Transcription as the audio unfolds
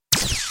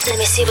Let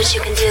me see what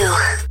you can do.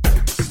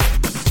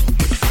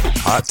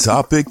 Hot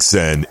topics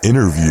and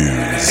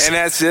interviews. And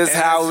that's just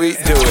how we do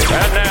it.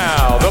 And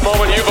now, the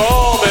moment you've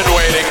all been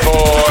waiting for.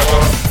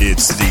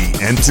 It's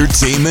the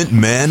Entertainment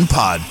Man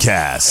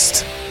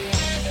Podcast.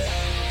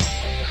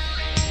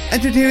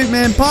 Entertainment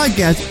Man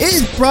Podcast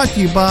is brought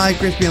to you by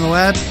Crispy on the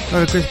Web.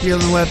 Go to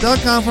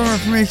crispyontheweb.com for more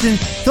information,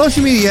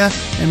 social media,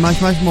 and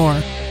much, much more.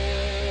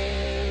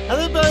 Hello,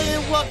 everybody,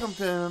 and welcome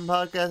to the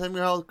podcast. I'm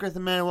your host, Chris the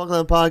Man. Welcome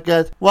to the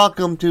podcast.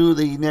 Welcome to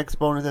the next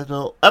bonus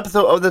episode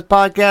of this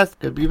podcast.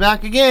 Good to be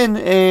back again,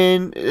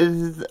 and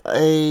this is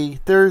a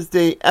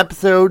Thursday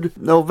episode,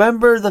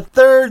 November the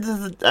 3rd. This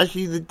is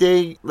actually the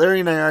day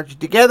Larry and I are actually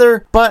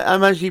together, but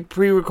I'm actually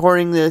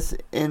pre-recording this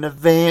in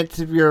advance,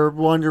 if you're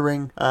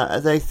wondering.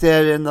 As I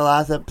said in the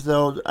last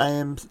episode,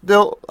 I'm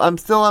still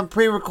on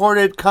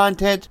pre-recorded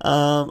content.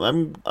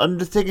 I'm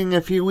just taking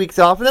a few weeks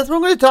off, and that's what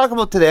I'm going to talk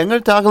about today. I'm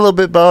going to talk a little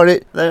bit about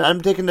it. I'm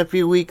taking a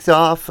few weeks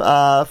off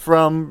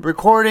from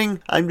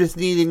recording. I'm just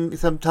needing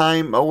some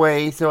time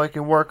away so I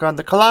can work on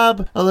the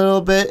collab a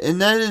little bit,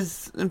 and that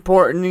is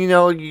important. You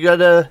know, you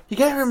gotta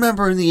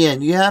remember in the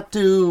end, you have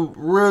to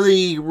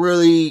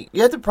really,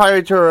 you have to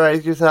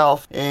prioritize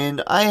yourself,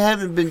 and I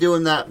haven't been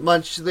doing that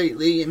much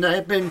lately, and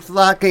I've been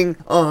slacking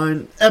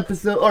on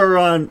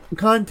on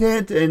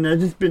content, and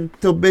I've just been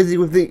so busy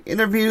with the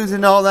interviews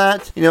and all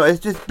that. You know, it's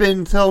just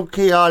been so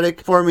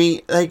chaotic for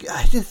me. Like,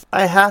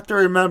 I have to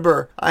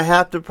remember, I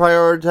have to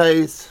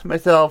prioritize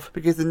myself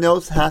because the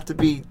notes have to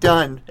be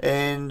done,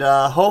 and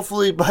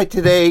hopefully by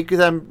today, because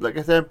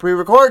I'm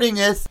pre-recording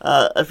this,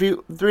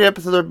 3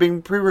 episodes are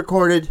being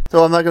pre-recorded,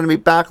 so I'm not going to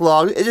be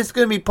backlogged. It's just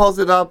going to be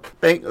posted up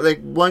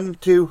like 1,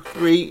 2,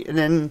 3,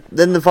 and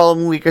then the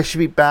following week I should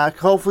be back.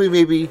 Hopefully,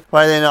 maybe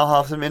by then I'll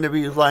have some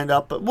interviews lined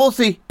up, but we'll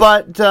see.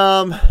 But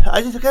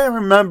I just gotta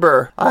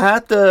remember, I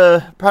have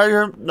to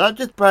not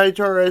just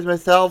prioritize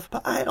myself,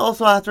 but I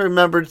also have to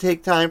remember to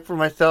take time for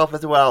myself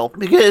as well,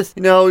 because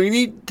you know, you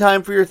need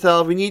time for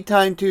yourself, you need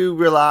time to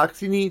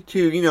relax, you need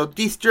to, you know,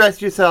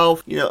 de-stress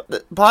yourself. You know,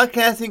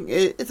 podcasting,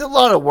 it's a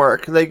lot of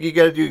work. Like, you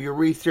gotta do your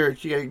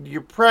research, you gotta do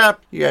your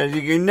prep, you gotta do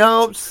your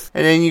notes,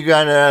 and then you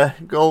gotta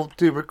go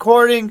to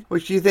recording,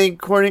 which you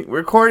think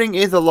recording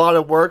is a lot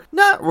of work.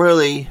 Not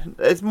really.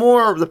 It's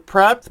more of the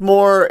prep, it's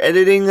more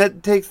editing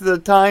that takes the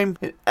time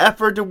and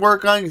effort to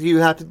work on, because you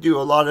have to do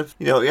a lot of,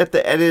 you know, you have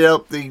to edit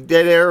out the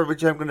dead air,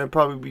 which I'm gonna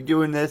probably be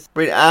doing this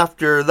right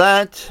after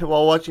that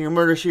while watching a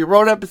Murder, She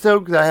Wrote episode,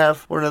 because I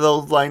have one of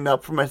those lined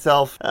up for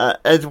myself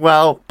as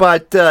well.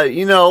 But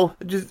you know,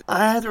 you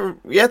have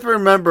to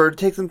remember to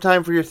take some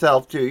time for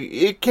yourself too.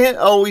 It can't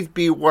always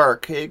be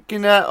work. It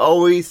cannot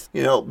always,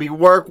 you know, be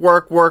work.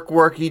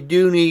 You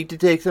do need to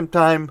take some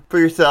time for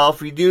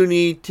yourself. You do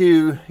need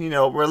to, you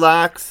know,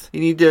 relax. You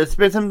need to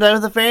spend some time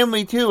with the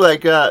family too.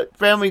 Like,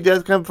 family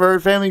does come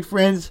first. Family,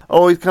 friends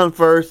always come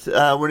first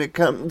when it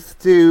comes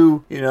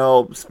to, you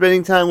know,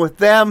 spending time with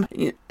them.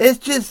 It's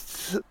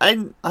just,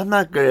 I'm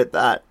not good at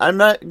that. I'm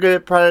not good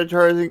at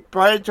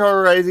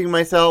prioritizing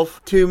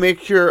myself to make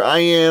sure I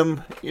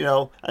am, you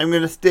know, I'm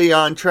going to stay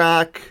on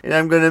track, and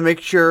I'm going to make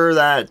sure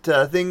that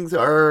things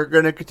are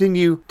going to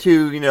continue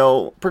to, you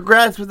know,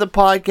 progress with the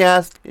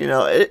podcast. You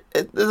know,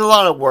 there's a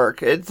lot of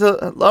work. It's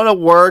a lot of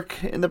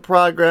work in the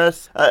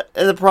process,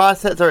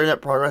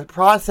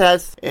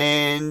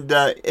 and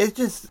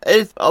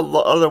it's a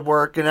lot of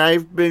work, and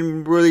I've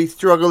been really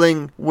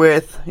struggling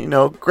with, you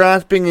know,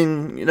 grasping,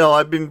 and, you know,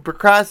 I've been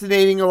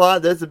procrastinating a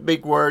lot. That's a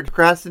big word.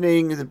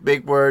 Procrastinating is a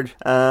big word.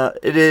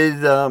 It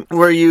is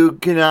where you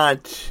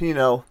cannot, you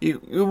know,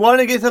 you want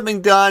to get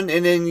something done,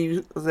 and then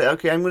you say,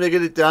 okay, I'm going to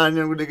get it done,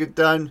 and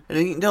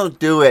then you don't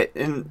do it.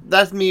 And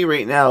that's me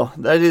right now.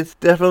 That is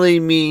definitely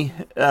me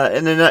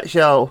in a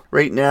nutshell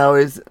right now,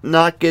 is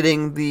not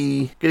getting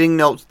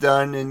notes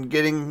done, and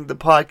getting the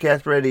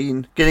podcast ready,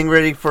 and getting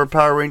ready for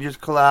Power Rangers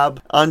collab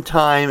on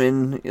time.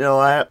 And, you know,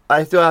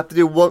 I still have to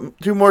do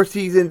 2 more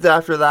seasons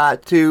after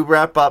that to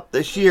wrap up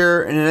this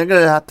year, and then I'm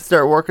going to have to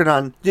start working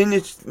on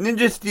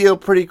Ninja Steel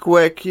pretty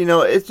quick. You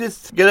know, it's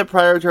just gotta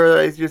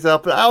prioritize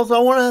yourself. But I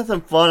want to have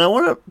some fun. I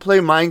want to play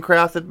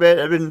Minecraft a bit.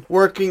 I've been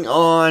working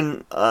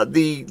on for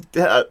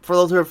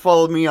those who have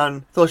followed me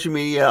on social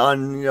media,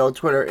 on, you know,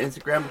 Twitter,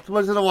 Instagram,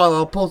 once in a while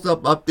I'll post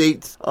up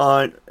updates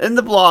in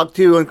the blog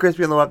too, on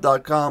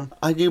crispyontheweb.com.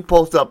 I do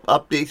post up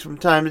updates from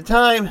time to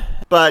time,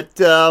 but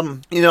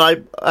you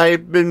know,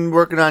 I've been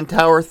working on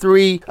Tower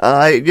 3.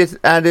 I just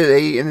added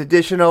an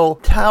additional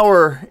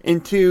tower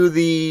into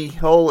the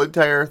whole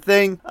entire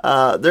thing.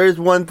 There's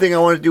one thing I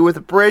want to do with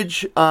a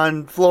bridge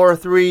on floor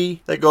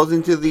 3 that goes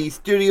into the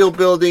studio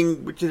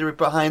building, which is right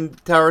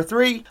behind Tower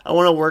 3. I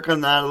want to work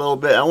on that a little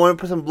bit. I want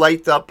to put some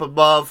lights up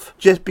above,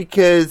 just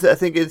because I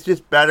think it's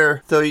just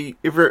better. So if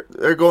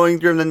you're going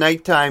during the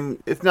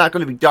nighttime, it's not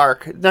going to be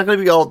dark. It's not going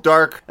to be all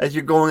dark as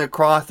you're going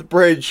across the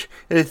bridge.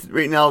 It's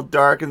right now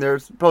dark, and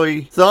there's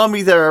probably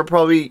zombies that are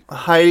probably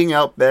hiding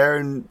out there,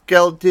 and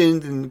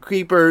skeletons and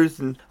creepers,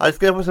 and I just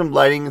gotta put some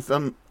lighting of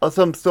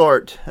some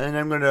sort, and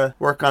I'm gonna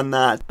work on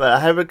that. But I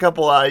have a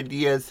couple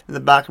ideas ideas in the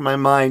back of my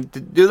mind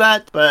to do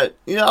that. But,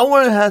 I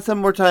want to have some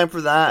more time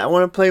for that. I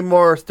want to play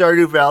more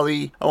Stardew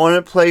Valley. I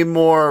want to play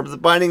more of The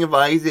Binding of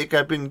Isaac.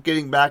 I've been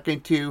getting back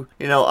into.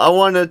 I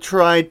want to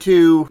try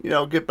to,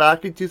 get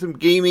back into some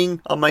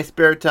gaming on my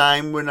spare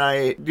time when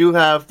I do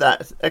have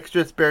that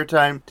extra spare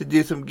time to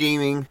do some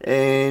gaming.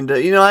 And,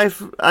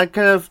 I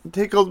kind of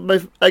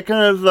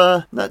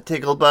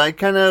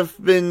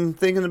been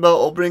thinking about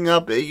opening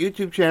up a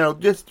YouTube channel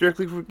just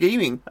strictly for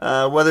gaming.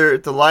 Whether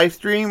it's a live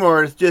stream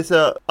or it's just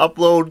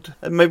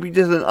it might be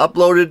just an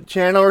uploaded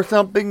channel or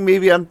something.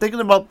 Maybe I'm thinking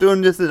about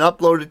doing just an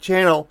uploaded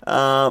channel.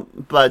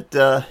 But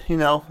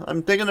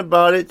I'm thinking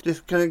about it,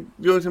 just kind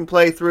of doing some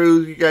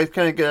playthroughs. You guys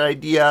kind of get an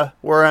idea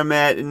where I'm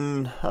at,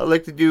 and I'd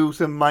like to do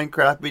some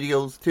Minecraft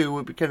videos too.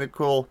 Would be kind of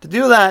cool to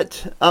do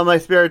that on my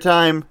spare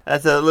time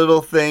as a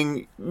little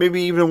thing,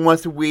 maybe even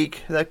once a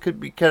week. That could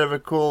be kind of a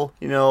cool,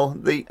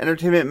 the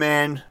Entertainment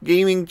Man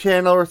gaming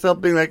channel or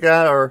something like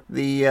that, or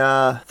the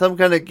some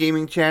kind of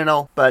gaming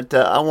channel. But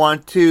I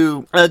want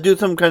to do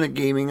some kind of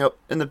gaming up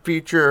in the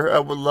future. I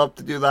would love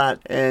to do that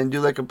and do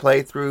like a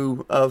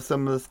playthrough of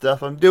some of the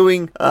stuff I'm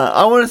doing.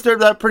 I want to start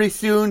that pretty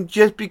soon,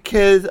 just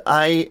because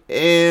I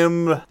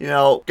am,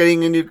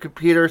 getting a new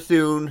computer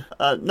soon.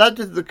 Not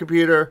just the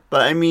computer,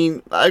 but I'm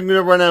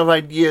gonna run out of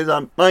ideas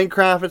on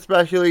Minecraft,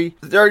 especially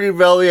Stardew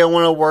Valley. I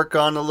want to work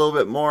on a little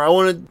bit more. I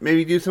want to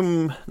maybe do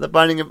some The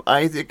Binding of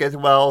Isaac as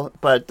well.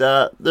 But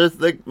there's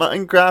like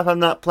Minecraft, I'm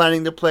not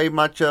planning to play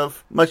much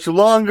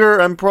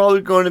longer. I'm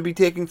probably going to be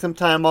taking some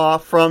time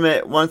off from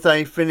it once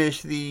I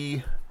finish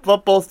the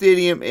football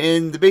stadium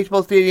and the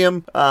baseball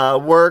stadium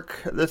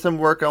work. There's some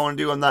work I want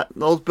to do on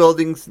those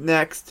buildings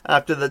next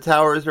after the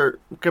towers are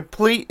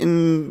complete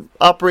and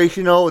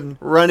operational and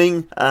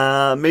running.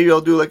 Maybe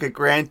I'll do like a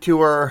grand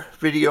tour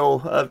video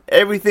of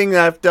everything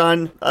that I've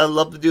done. I'd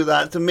love to do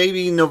that. So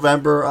maybe in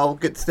November I'll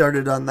get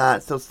started on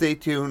that. So stay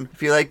tuned.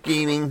 If you like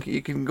gaming,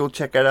 you can go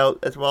check it out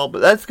as well. But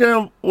that's kind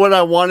of what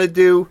I want to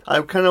do. I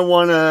kind of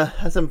want to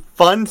have some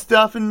fun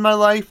stuff in my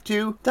life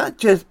too. Not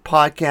just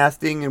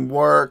podcasting and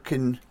work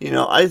and,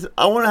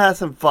 I want to have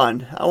some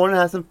fun. I want to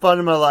have some fun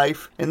in my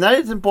life, and that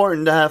is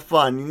important to have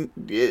fun.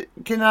 It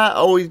cannot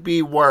always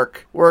be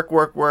work.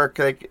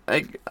 Like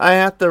I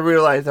have to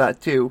realize that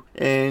too.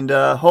 And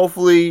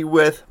hopefully,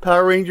 with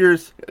Power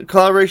Rangers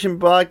collaboration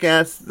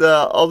podcasts,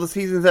 all the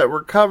seasons that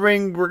we're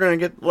covering, we're gonna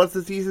get once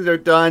the seasons are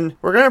done.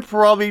 We're gonna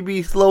probably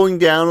be slowing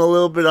down a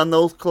little bit on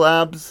those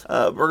collabs.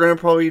 We're gonna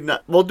probably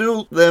not. We'll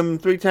do them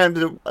 3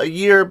 times a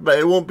year, but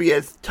it won't be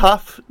as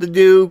tough to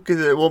do because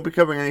it won't be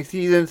covering any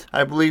seasons.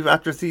 I believe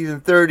after season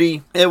 30.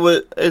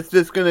 It's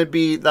just gonna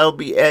be, that'll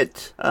be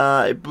it.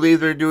 I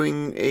believe they're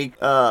doing a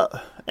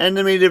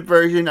animated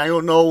version. I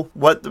don't know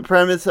what the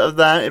premise of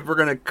that, if we're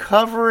gonna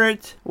cover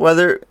it,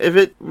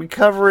 we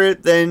cover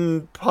it,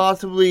 then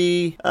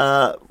possibly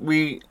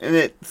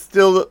it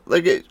still,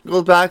 like, it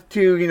goes back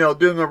to,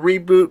 doing a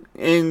reboot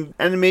in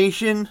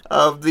animation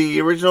of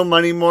the original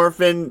Mighty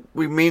Morphin.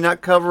 We may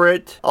not cover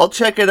it. I'll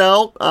check it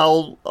out.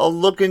 I'll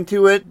look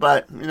into it,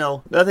 but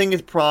nothing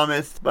is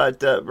promised.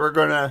 But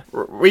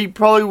we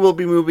probably will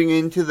be moving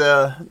into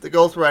the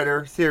Ghost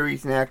Rider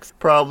series next,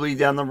 probably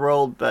down the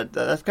road. But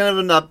that's kind of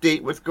an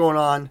update what's going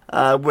on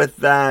with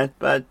that.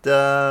 But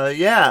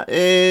yeah,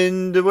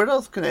 and what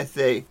else can I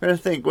say? I'm trying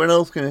to think, what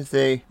else can I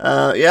say?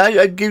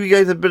 I'd give you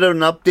guys a bit of an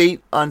update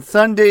on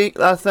Sunday.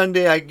 Last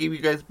Sunday, I gave you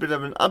guys a bit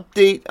of an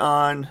update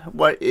on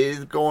what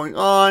is going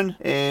on,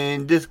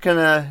 and just kind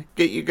of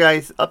get you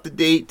guys up to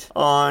date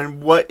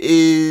on what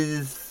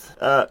is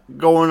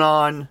going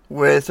on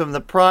with some of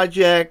the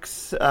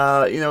projects,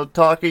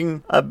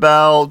 talking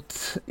about,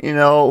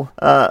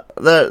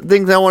 the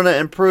things I want to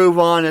improve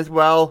on as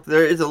well.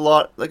 There is a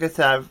lot, like I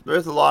said,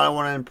 there's a lot I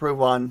want to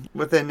improve on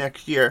within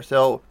next year.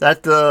 So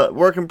that's a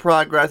work in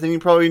progress. And you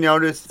probably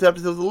noticed this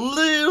episode's a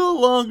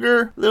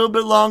little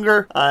bit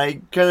longer.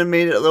 I kind of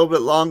made it a little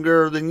bit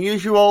longer than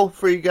usual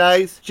for you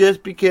guys,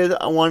 just because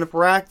I want to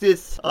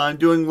practice on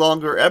doing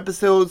longer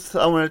episodes.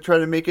 I want to try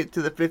to make it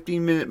to the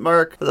 15-minute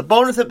mark for the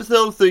bonus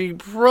episodes. So you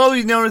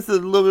probably noticed a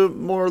little bit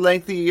more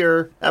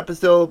lengthier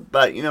episode,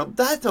 but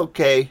that's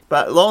okay.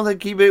 But as long as I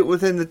keep it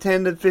within the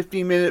 10 to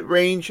 15 minute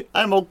range,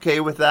 I'm okay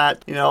with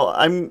that.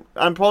 I'm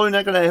probably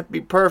not gonna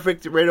be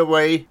perfect right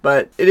away,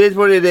 but it is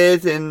what it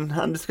is, and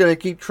I'm just gonna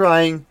keep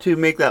trying to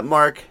make that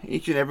mark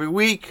each and every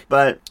week.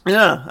 But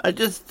yeah, I'm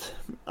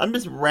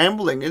just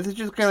rambling. This is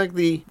just kind of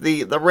like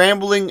the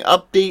rambling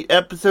update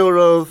episode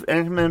of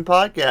Entertainment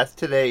Podcast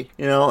today.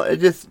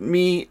 It's just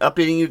me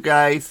updating you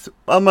guys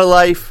on my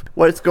life,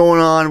 what's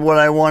going on, what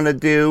I want to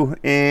do,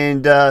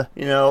 and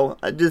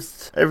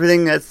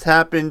everything that's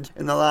happened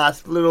in the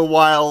last little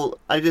while.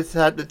 I just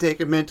had to take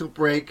a mental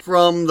break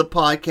from the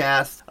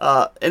podcast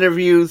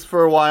interviews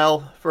for a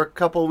while, for a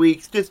couple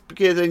weeks, just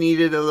because I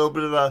needed a little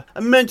bit of a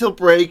mental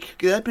break.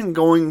 Because I've been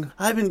going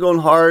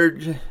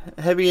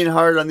heavy and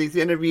hard on these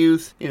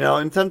interviews,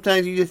 and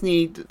sometimes you just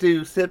need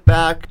to sit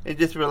back and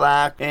just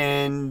relax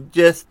and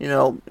just,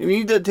 you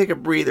need to take a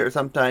breather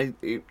sometimes.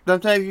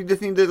 Sometimes you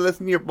just need to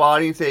listen to your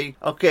body and say,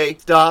 okay,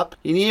 stop.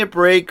 You need a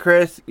break,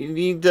 Chris. You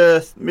need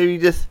to maybe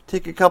just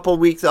take a couple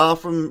weeks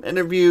off from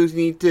interviews.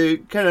 You need to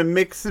kind of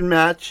mix and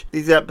match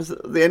these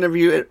the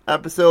interview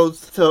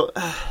episodes. So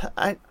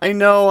I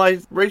know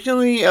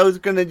originally I was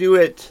going to do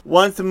it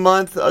once a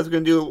month. I was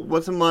going to do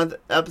once a month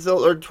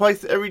episode, or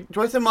twice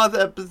a month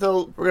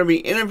episode. We're going to be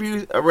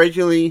interviews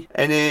originally,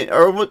 and then,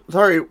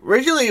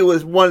 originally it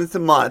was once a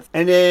month,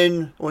 and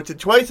then went to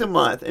twice a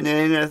month, and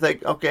then I was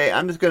like, okay,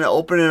 I'm just going to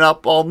open it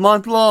up all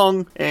month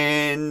long,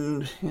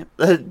 and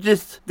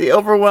just the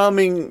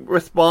overwhelming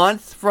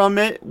response from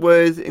it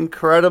was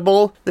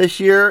incredible this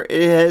year.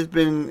 It has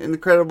been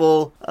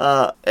incredible.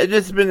 It's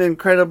just been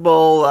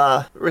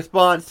incredible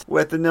response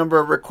with the number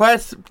of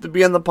requests to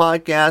be on the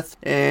podcast,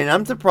 and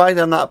I'm surprised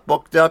I'm not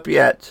booked up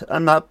yet.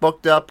 I'm not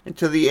booked up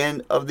until the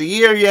end of the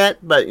year yet,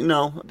 but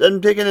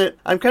I'm taking it.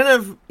 I'm kind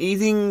of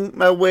easing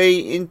my way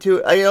into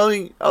it. I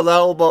only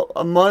allow about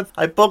a month.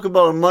 I book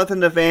about a month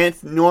in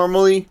advance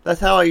normally. That's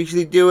how I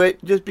usually do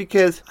it, just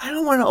because I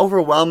don't want to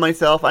overwhelm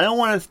myself. I don't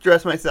want to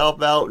stress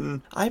myself out,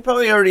 and I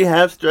probably already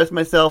have stressed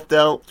myself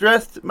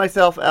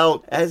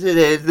out as it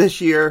is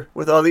this year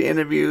with all the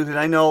interviews. And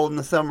I know in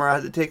the summer I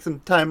had to take some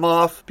time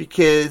off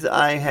because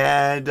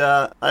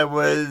I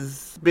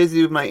was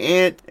busy with my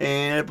aunt,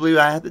 and I believe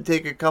I had to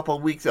take a couple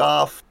of weeks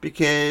off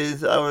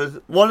because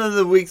one of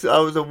the weeks I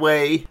was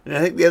away, and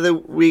I think the other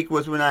week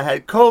was when I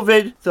had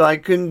COVID, so I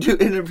couldn't do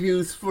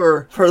interviews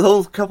for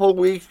those couple of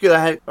weeks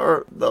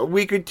or a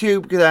week or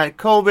two because I had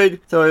COVID.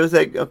 So it was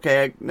like,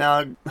 okay,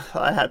 now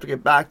I have to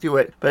get back to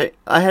it. But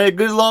I had a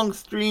good long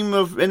stream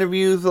of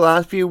interviews the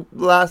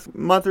last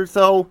month or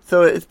so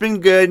it's been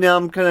good. Now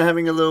I'm kind of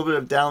having a little bit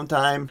of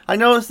downtime. I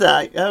noticed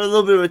that I have a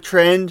little bit of a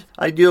trend.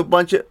 I do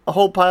a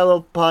whole pile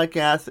of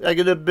podcasts. I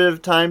get a bit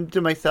of time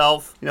to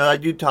myself. I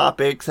do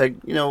topics. I,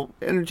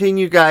 entertain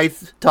you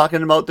guys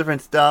talking about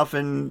different stuff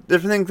and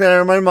different things that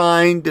are in my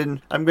mind.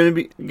 And I'm going to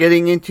be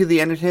getting into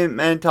the Entertainment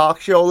Man Talk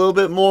Show a little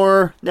bit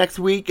more next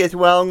week as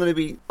well. I'm going to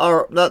be,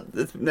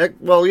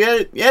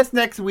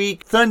 next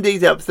week,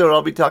 Sunday's episode,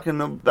 I'll be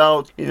talking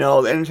about, the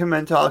Entertainment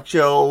Man Talk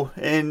Show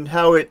and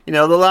how it,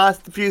 the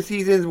last few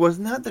seasons was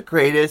not the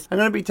greatest. I'm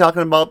going to be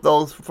talking about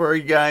those for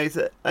you guys.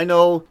 I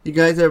know you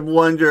guys have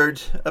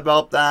wondered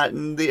about that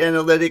and the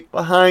analytic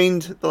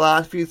behind the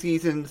last few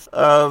seasons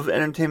of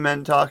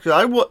Entertainment Talk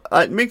Show.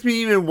 It makes me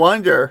even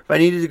wonder if I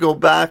needed to go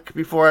back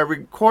before I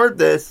record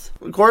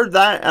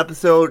that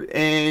episode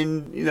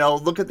and,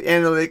 look at the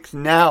analytics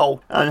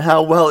now on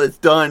how well it's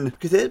done,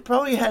 because it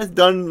probably has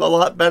done a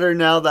lot better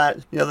now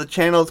that, the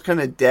channel's kind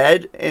of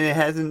dead and it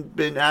hasn't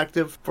been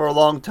active for a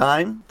long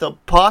time. So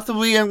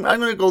possibly I'm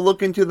going to go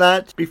look into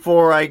that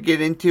before I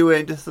get into it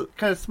and just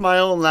kind of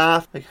smile and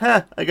laugh like,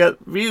 I got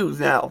views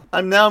now.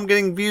 I'm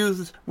getting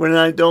views when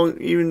I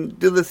don't even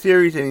do the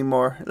series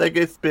anymore. Like,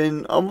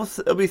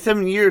 it'll be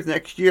 7 years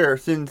next year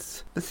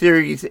since the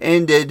series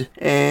ended,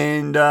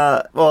 and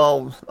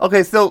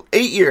so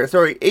 8 years.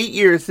 8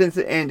 years since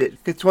it ended.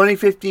 Because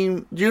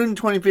June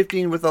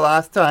 2015 was the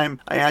last time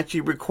I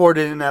actually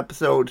recorded an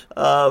episode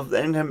of the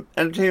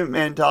Entertainment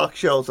Man Talk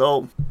Show.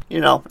 So,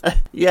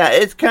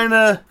 it's kind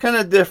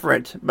of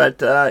different.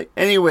 But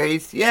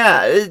anyways,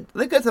 I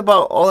think that's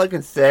about all I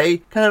can say.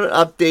 Kind of an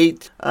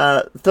update.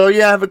 I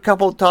have a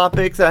couple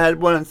topics. I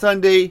had one on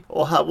Sunday.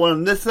 We'll have one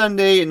on this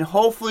Sunday, and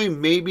hopefully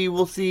maybe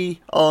we'll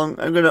see. I'm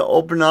going to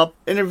open up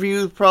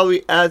interviews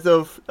probably as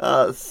of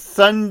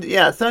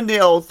Sunday. Sunday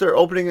I'll start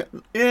opening.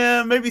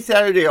 Maybe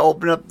Saturday I'll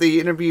open up the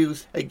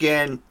interviews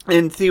again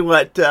and see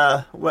what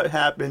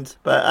happens.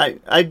 But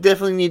I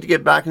definitely need to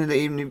get back into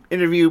the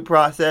interview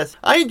process.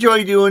 I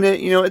enjoy doing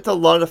it. It's a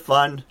lot of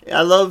fun.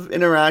 I love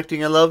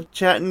interacting. I love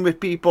chatting with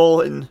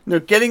people and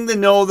getting to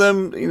know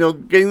them.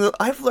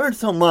 I've learned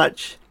so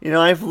much.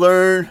 I've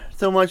learned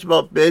so much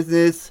about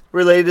business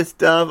related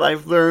stuff.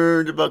 I've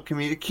learned about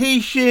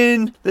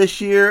communication this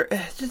year.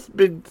 It's just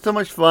been so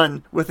much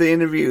fun with the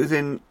interviews,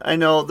 and I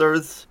know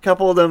there's a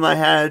couple of them I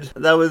had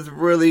that was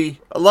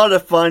really a lot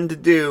of fun to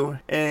do,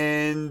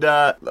 and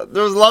there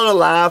was a lot of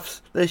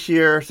laughs this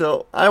year.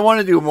 So I want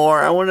to do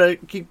more. I want to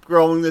keep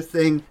growing this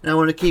thing, and I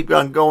want to keep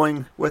on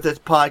going with this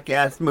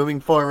podcast moving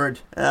forward.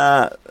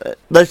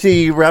 Let's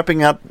see,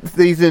 wrapping up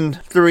season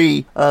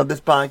 3 of this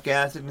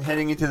podcast and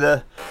heading into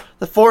the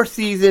 4th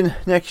season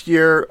next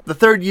year, the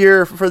 3rd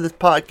year for this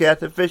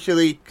podcast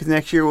officially, because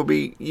next year will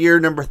be year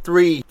number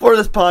 3 for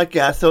this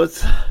podcast, so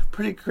it's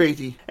pretty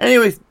crazy.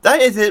 Anyways,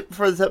 that is it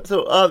for this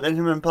episode of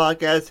Entertainment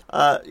Podcast.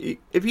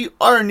 If you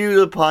are new to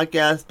the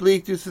podcast,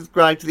 please do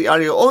subscribe to the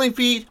audio only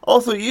feed.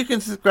 Also, you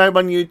can subscribe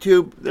on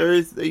YouTube. There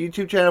is a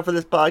YouTube channel for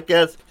this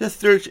podcast. Just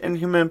search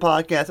Entertainment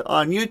Podcast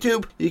on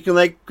YouTube. You can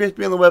like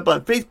Crispy on the Web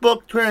on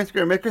Facebook, Twitter,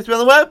 Instagram, at Crispy on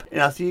the Web.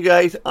 And I'll see you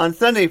guys on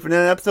Sunday for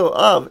another episode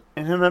of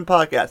Entertainment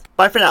Podcast.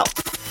 Bye for now.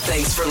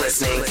 Thanks for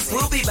listening.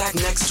 We'll be back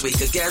next week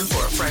again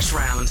for a fresh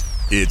round.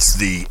 It's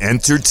the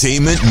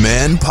Entertainment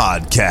Man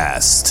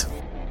Podcast.